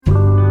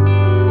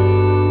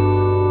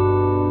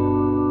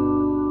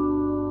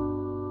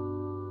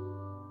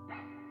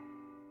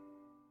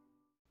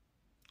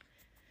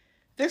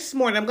This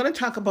morning I'm going to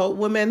talk about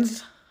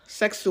women's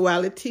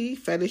sexuality,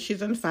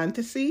 fetishes, and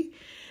fantasy.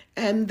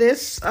 And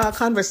this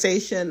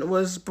conversation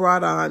was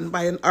brought on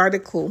by an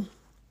article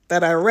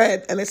that I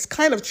read, and it's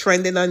kind of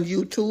trending on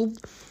YouTube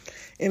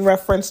in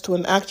reference to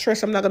an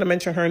actress. I'm not going to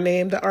mention her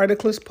name. The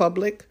article is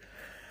public,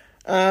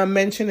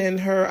 mentioning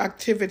her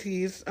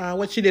activities,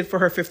 what she did for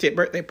her 50th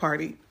birthday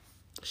party.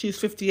 She's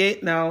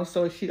 58 now,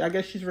 so I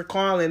guess she's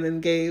recalling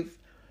and gave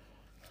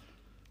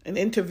an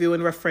interview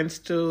in reference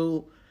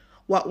to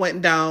what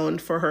went down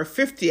for her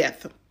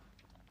 50th.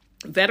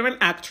 Veteran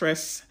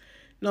actress,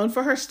 known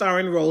for her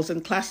starring roles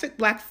in classic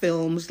black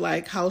films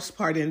like House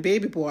Party and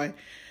Baby Boy,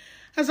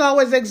 has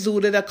always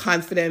exuded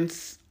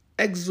confidence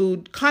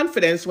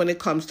when it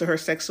comes to her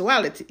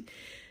sexuality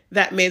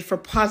that made for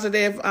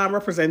positive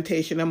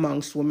representation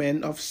amongst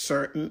women of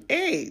certain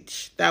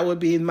age. That would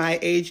be in my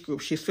age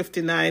group. She's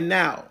 59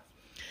 now.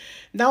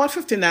 Now at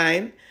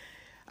 59,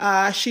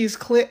 she's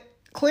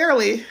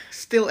clearly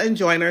still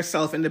enjoying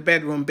herself in the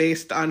bedroom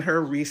based on her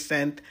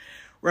recent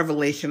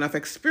revelation of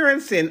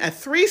experiencing a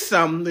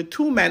threesome with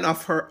two men on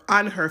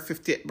her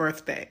 50th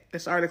birthday.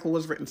 This article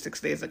was written 6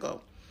 days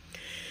ago.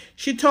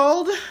 She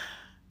told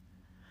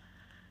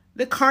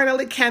the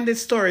carnally candid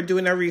story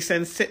during a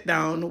recent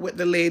sit-down with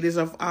the ladies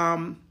of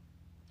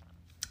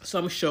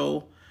some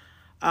show,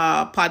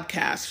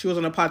 podcast. She was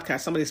on a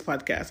podcast, somebody's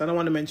podcast. I don't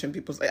want to mention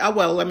people's...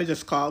 let me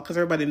just call, because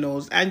everybody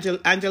knows.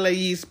 Angela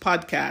Yee's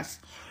podcast.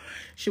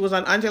 She was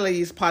on Angela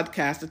Yee's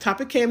podcast. The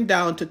topic came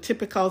down to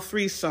typical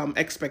threesome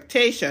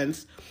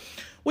expectations,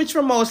 which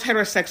for most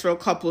heterosexual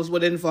couples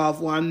would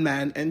involve one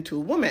man and two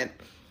women.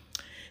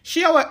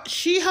 She,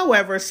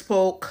 however,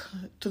 spoke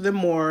to the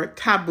more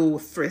taboo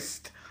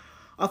tryst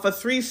of a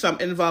threesome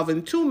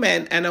involving two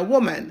men and a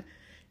woman,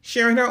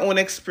 sharing her own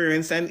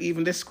experience and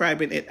even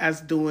describing it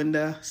as doing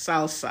the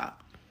salsa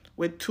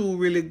with two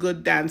really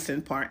good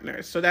dancing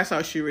partners. So that's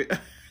how she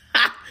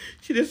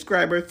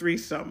described her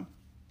threesome.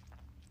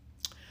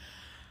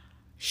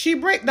 She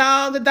break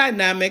down the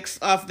dynamics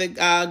of the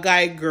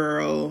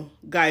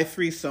guy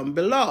threesome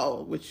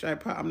below, which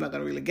I'm not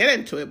going to really get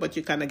into it, but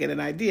you kind of get an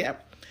idea.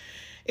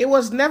 It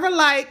was never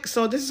like,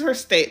 so this is her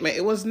statement,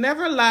 it was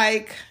never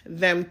like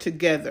them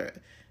together.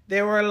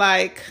 They were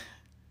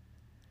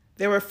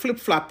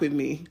flip-flop with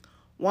me.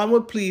 One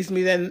would please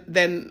me,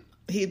 then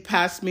he'd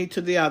pass me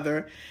to the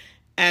other,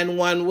 and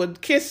one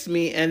would kiss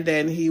me, and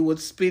then he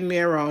would spin me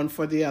around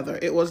for the other.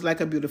 It was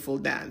like a beautiful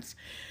dance.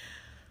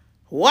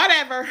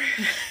 Whatever.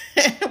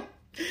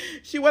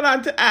 She went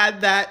on to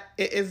add that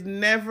it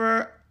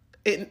never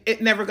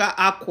got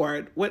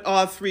awkward with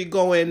all three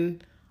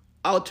going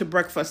out to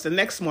breakfast the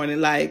next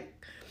morning.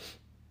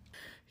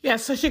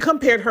 So she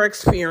compared her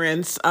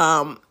experience,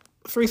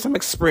 threesome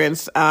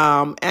experience,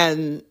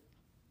 and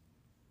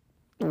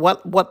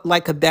what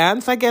like a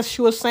dance, I guess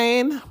she was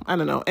saying. I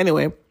don't know.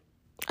 Anyway,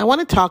 I want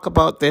to talk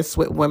about this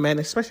with women,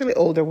 especially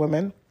older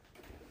women.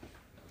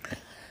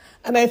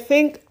 And I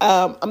think,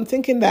 I'm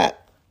thinking that,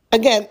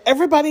 again,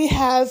 everybody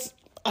has,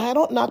 I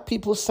don't knock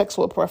people's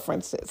sexual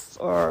preferences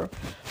or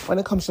when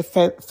it comes to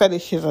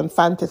fetishes and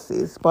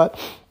fantasies, but,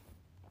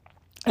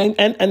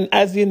 and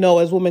as you know,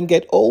 as women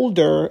get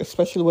older,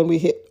 especially when we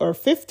hit our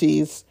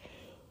 50s,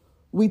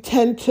 we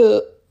tend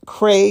to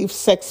crave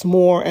sex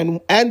more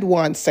and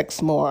want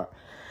sex more.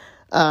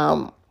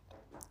 So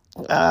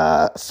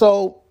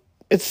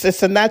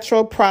it's a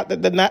natural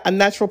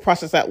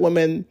process that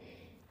women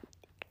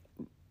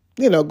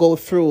go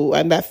through,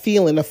 and that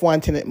feeling of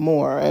wanting it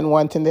more and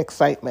wanting the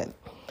excitement.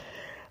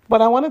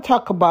 But I want to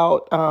talk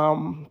about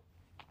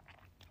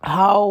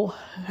how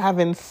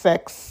having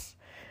sex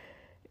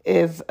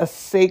is a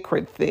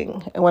sacred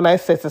thing. And when I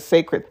say it's a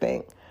sacred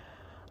thing,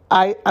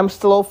 I'm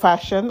still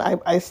old-fashioned.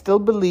 I still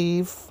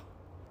believe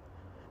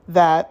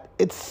that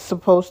it's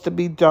supposed to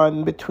be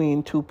done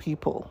between two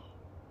people.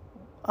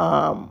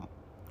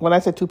 When I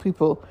say two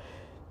people,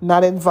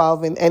 not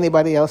involving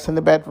anybody else in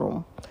the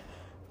bedroom.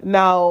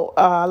 Now,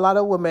 a lot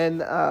of women,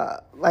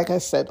 like I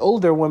said,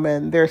 older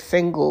women, they're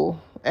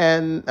single,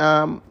 and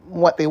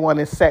what they want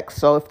is sex.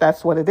 So if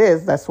that's what it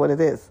is, that's what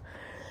it is.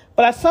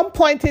 But at some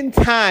point in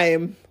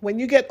time, when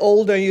you get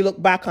older and you look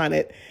back on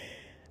it,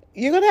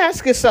 you're going to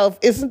ask yourself,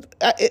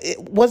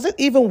 was it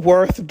even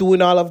worth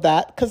doing all of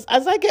that? Because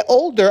as I get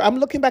older, I'm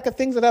looking back at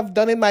things that I've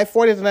done in my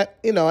 40s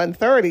and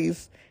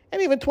 30s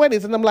and even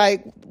 20s, and I'm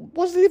like,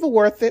 was it even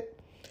worth it?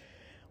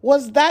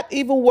 Was that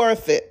even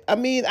worth it? I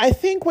mean, I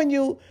think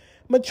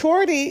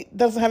maturity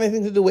doesn't have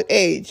anything to do with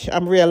age,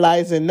 I'm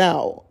realizing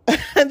now.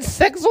 And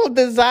sexual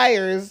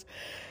desires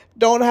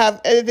don't have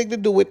anything to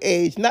do with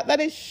age. Not that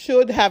it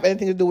should have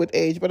anything to do with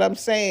age, but I'm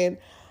saying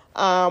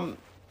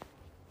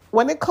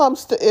when it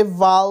comes to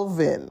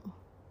evolving,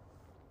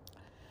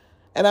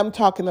 and I'm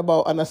talking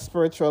about on a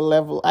spiritual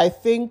level, I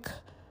think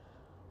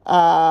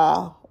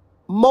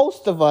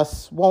most of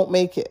us won't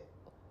make it.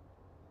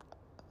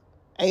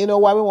 And you know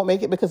why we won't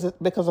make it?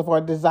 Because of our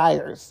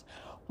desires.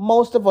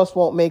 Most of us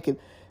won't make it.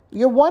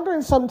 You're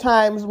wondering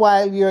sometimes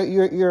why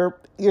you're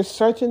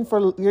searching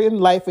you're in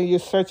life and you're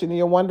searching and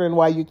you're wondering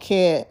why you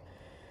can't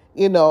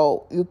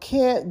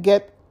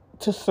get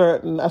to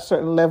a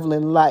certain level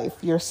in life.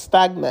 You're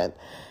stagnant.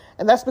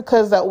 And that's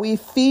because that we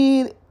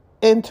feed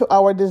into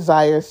our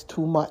desires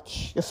too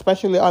much,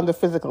 especially on the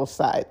physical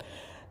side.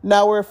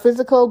 Now we're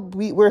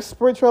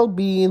spiritual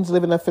beings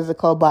living in a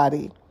physical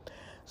body.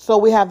 So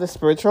we have the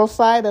spiritual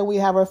side and we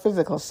have our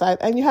physical side,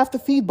 and you have to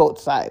feed both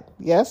sides.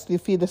 Yes, you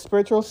feed the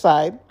spiritual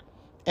side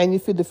and you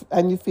feed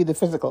the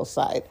physical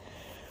side.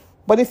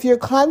 But if you're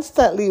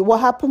constantly,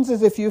 what happens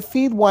is if you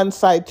feed one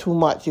side too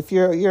much, if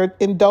you're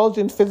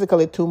indulging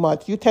physically too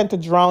much, you tend to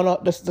drown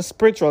out the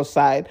spiritual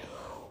side,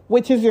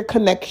 which is your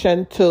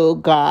connection to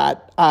God,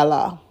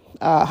 Allah,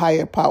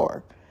 higher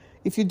power.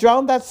 If you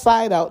drown that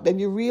side out, then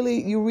you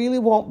really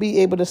won't be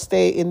able to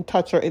stay in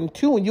touch or in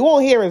tune. You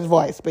won't hear his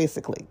voice,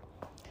 basically.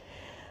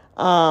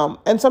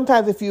 And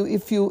sometimes if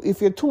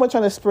you're too much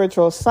on the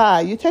spiritual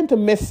side, you tend to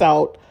miss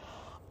out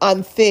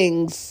on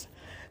things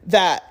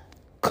that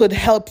could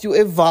help you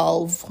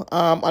evolve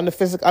on a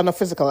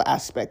physical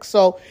aspect.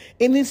 So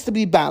it needs to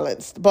be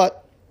balanced.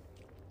 But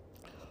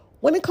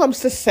when it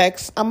comes to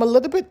sex, I'm a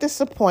little bit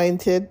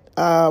disappointed.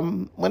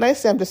 When I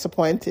say I'm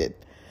disappointed,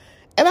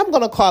 and I'm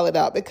going to call it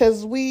out,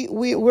 because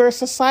we're a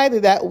society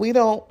that we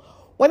don't,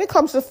 when it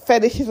comes to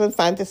fetishes and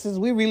fantasies,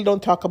 we really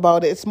don't talk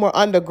about it. It's more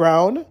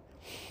underground.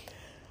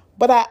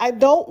 But I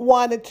don't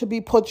want it to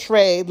be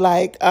portrayed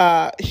like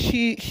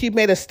she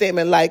made a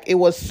statement like it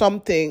was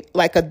something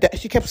like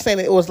she kept saying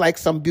it was like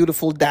some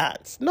beautiful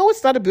dance. No,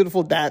 it's not a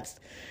beautiful dance.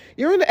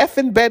 You're in the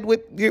effing bed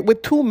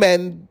with two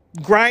men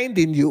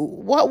grinding you.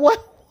 What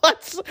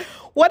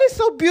is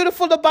so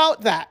beautiful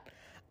about that?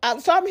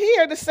 So I'm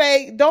here to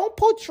say, don't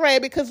portray,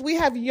 because we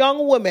have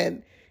younger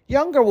women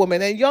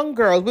and young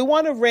girls. We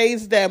want to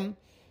raise them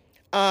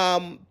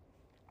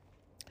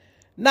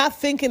not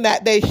thinking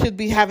that they should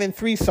be having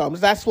threesomes.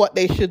 That's what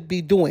they should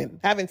be doing,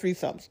 having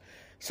threesomes.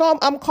 So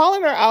I'm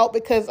calling her out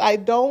because I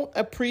don't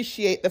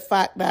appreciate the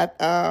fact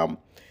that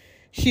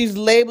she's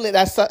labeled it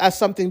as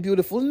something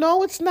beautiful.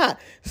 No, it's not.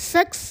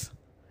 Sex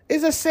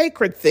is a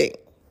sacred thing.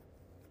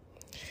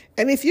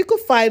 And if you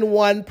could find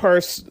one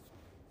person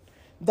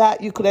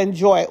that you could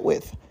enjoy it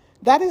with,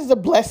 that is the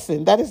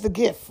blessing. That is the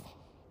gift.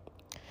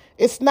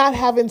 It's not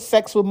having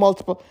sex with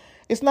multiple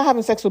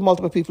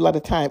people at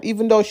a time,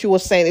 even though she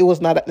was saying it was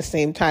not at the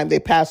same time. They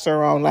pass her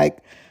around like,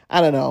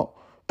 I don't know.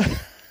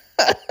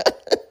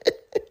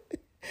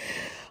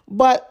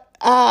 But,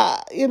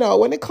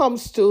 when it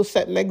comes to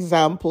setting an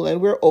example, and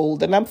we're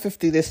old, and I'm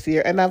 50 this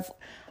year, and I've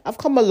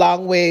come a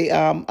long way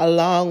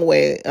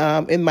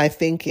in my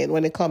thinking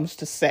when it comes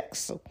to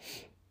sex.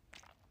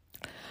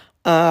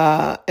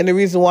 And the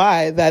reason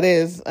why that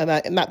is,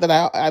 and not that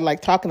I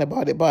like talking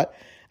about it, but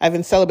I've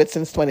been celibate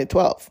since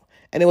 2012.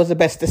 And it was the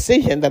best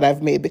decision that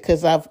I've made,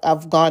 because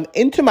I've gone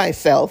into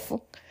myself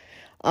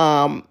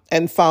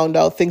and found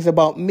out things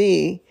about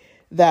me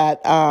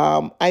that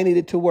I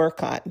needed to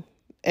work on.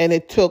 And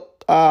it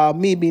took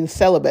me being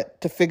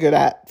celibate to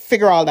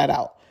figure all that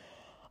out.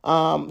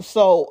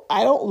 So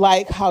I don't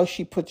like how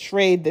she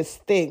portrayed this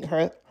thing,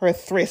 her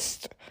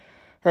thirst,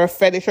 her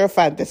fetish, her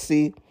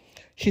fantasy.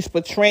 She's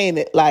portraying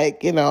it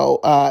like,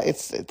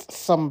 it's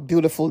some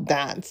beautiful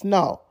dance.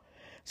 No.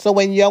 So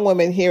when young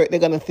women hear it, they're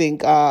going to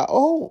think,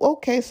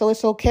 okay, so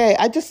it's okay.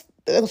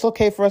 It's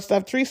okay for us to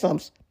have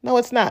threesomes. No,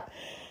 it's not.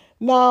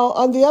 Now,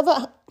 on the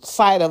other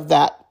side of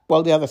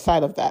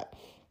that,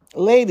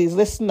 ladies,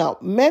 listen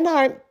up. Men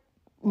aren't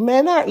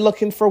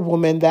looking for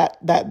women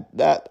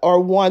that or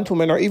want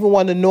women, or even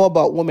want to know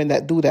about women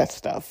that do that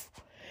stuff.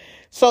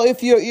 So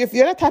if you're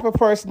the type of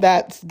person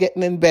that's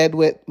getting in bed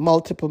with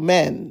multiple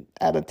men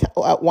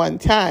at one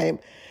time,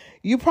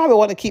 you probably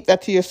want to keep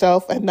that to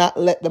yourself and not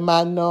let the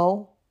man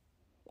know.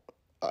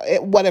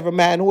 Whoever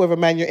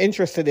man you're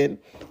interested in,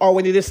 or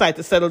when you decide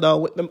to settle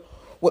down with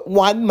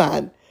one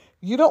man,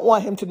 you don't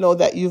want him to know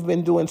that you've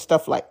been doing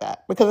stuff like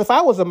that. Because if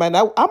I was a man,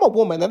 I'm a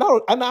woman, and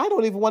I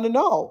don't even want to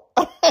know.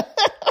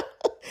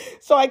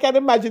 So I can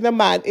imagine a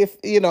man, if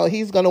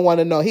he's going to want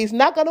to know. He's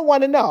not going to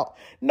want to know.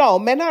 No,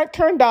 men aren't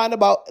turned on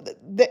about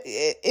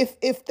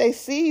if they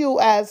see you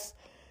as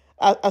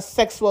a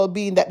sexual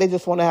being that they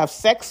just want to have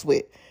sex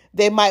with.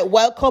 They might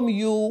welcome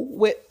you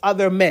with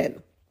other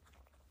men.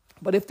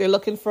 But if they're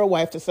looking for a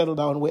wife to settle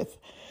down with,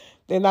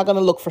 they're not going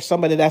to look for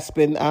somebody that's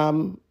been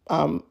not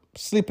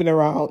sleeping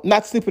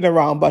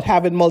around, but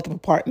having multiple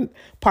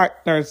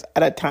partners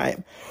at a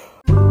time.